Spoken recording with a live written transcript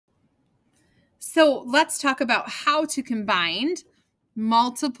So let's talk about how to combine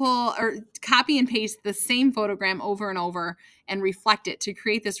multiple or copy and paste the same photogram over and over and reflect it to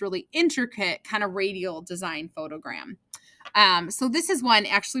create this really intricate kind of radial design photogram. So this is one,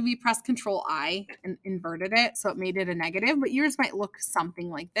 actually we pressed Control I and inverted it, so it made it a negative, but yours might look something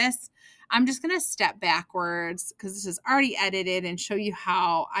like this. I'm just going to step backwards because this is already edited and show you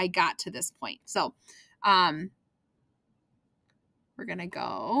how I got to this point. So we're going to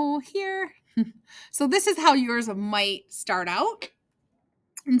go here. So this is how yours might start out.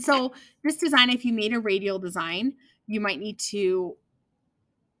 And so this design, if you made a radial design, you might need to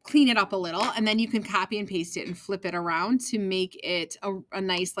clean it up a little, and then you can copy and paste it and flip it around to make it a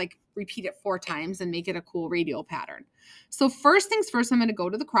nice, like repeat it 4 times and make it a cool radial pattern. So first things first, I'm going to go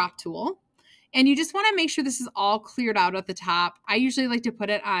to the crop tool, and you just want to make sure this is all cleared out at the top. I usually like to put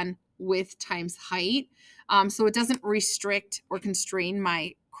it on width times height, so it doesn't restrict or constrain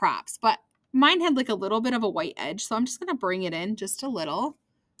my crops, but mine had like a little bit of a white edge, so I'm just going to bring it in just a little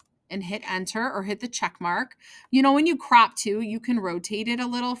and hit enter or hit the check mark. You know, when you crop too, you can rotate it a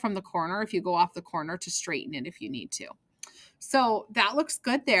little from the corner if you go off the corner to straighten it if you need to. So that looks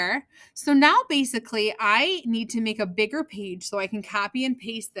good there. So now basically I need to make a bigger page so I can copy and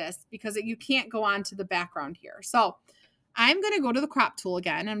paste this because you can't go on to the background here. So I'm going to go to the crop tool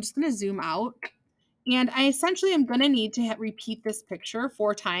again. I'm just going to zoom out. And I essentially am going to need to repeat this picture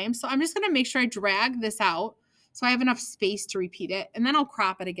 4 times. So I'm just going to make sure I drag this out so I have enough space to repeat it, and then I'll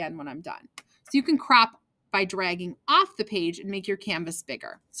crop it again when I'm done. So you can crop by dragging off the page and make your canvas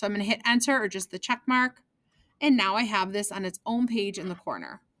bigger. So I'm going to hit enter or just the check mark, and now I have this on its own page in the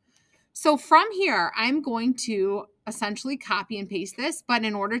corner. So from here, I'm going to essentially copy and paste this, but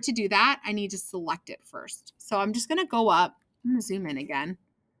in order to do that, I need to select it first. So I'm just going to go up. I'm going to zoom in again.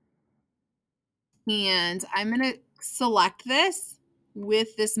 And I'm going to select this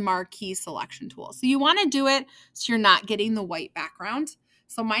with this marquee selection tool. So you want to do it so you're not getting the white background.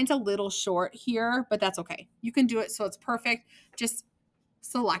 So mine's a little short here, but that's okay. You can do it so it's perfect. Just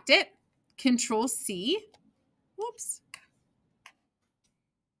select it, Control C. Whoops.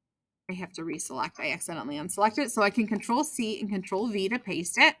 I have to reselect. I accidentally unselected it. So I can Control C and Control V to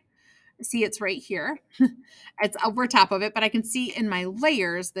paste it. See, it's right here. It's over top of it, but I can see in my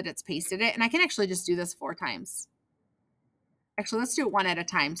layers that it's pasted it. And I can actually just do this 4 times. Actually, let's do it one at a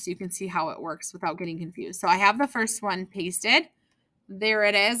time so you can see how it works without getting confused. So I have the first one pasted. There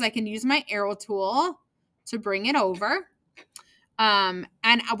it is. I can use my arrow tool to bring it over. And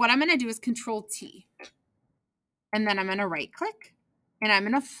what I'm going to do is Control T. And then I'm going to right click and I'm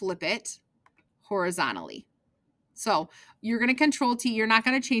going to flip it horizontally. So you're going to Control T. You're not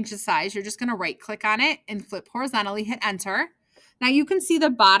going to change the size. You're just going to right click on it and flip horizontally, hit enter. Now you can see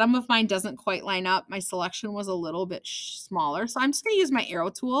the bottom of mine doesn't quite line up. My selection was a little bit smaller. So I'm just going to use my arrow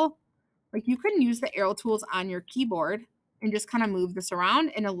tool. Like you can use the arrow tools on your keyboard and just kind of move this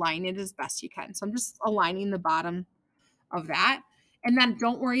around and align it as best you can. So I'm just aligning the bottom of that. And then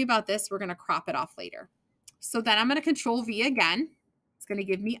don't worry about this. We're going to crop it off later. So then I'm going to Control V again. It's going to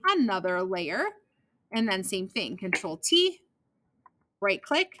give me another layer. And then same thing, Control T, right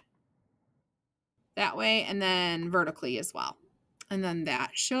click that way, and then vertically as well. And then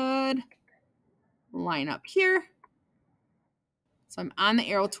that should line up here. So I'm on the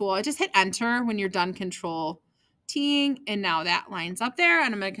arrow tool. I just hit enter when you're done Control T-ing, and now that lines up there.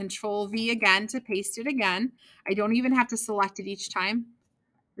 And I'm going to Control V again to paste it again. I don't even have to select it each time.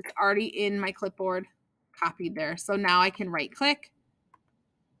 It's already in my clipboard, copied there. So now I can right click,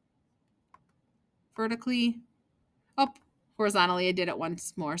 vertically, up, horizontally. I did it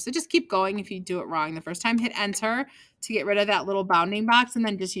once more. So just keep going if you do it wrong the first time. Hit enter to get rid of that little bounding box, and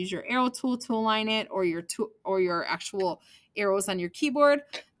then just use your arrow tool to align it, or your actual arrows on your keyboard.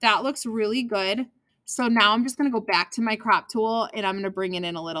 That looks really good. So now I'm just going to go back to my crop tool, and I'm going to bring it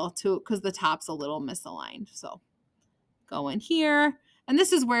in a little too because the top's a little misaligned. So go in here, and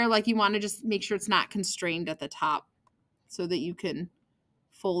this is where like you want to just make sure it's not constrained at the top so that you can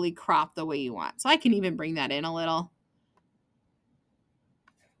fully crop the way you want. So I can even bring that in a little.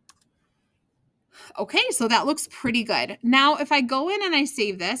 Okay, so that looks pretty good. Now, if I go in and I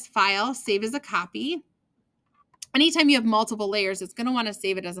save this, File, Save as a Copy, anytime you have multiple layers, it's going to want to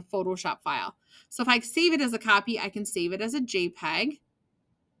save it as a Photoshop file. So if I save it as a copy, I can save it as a JPEG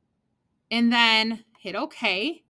and then hit OK.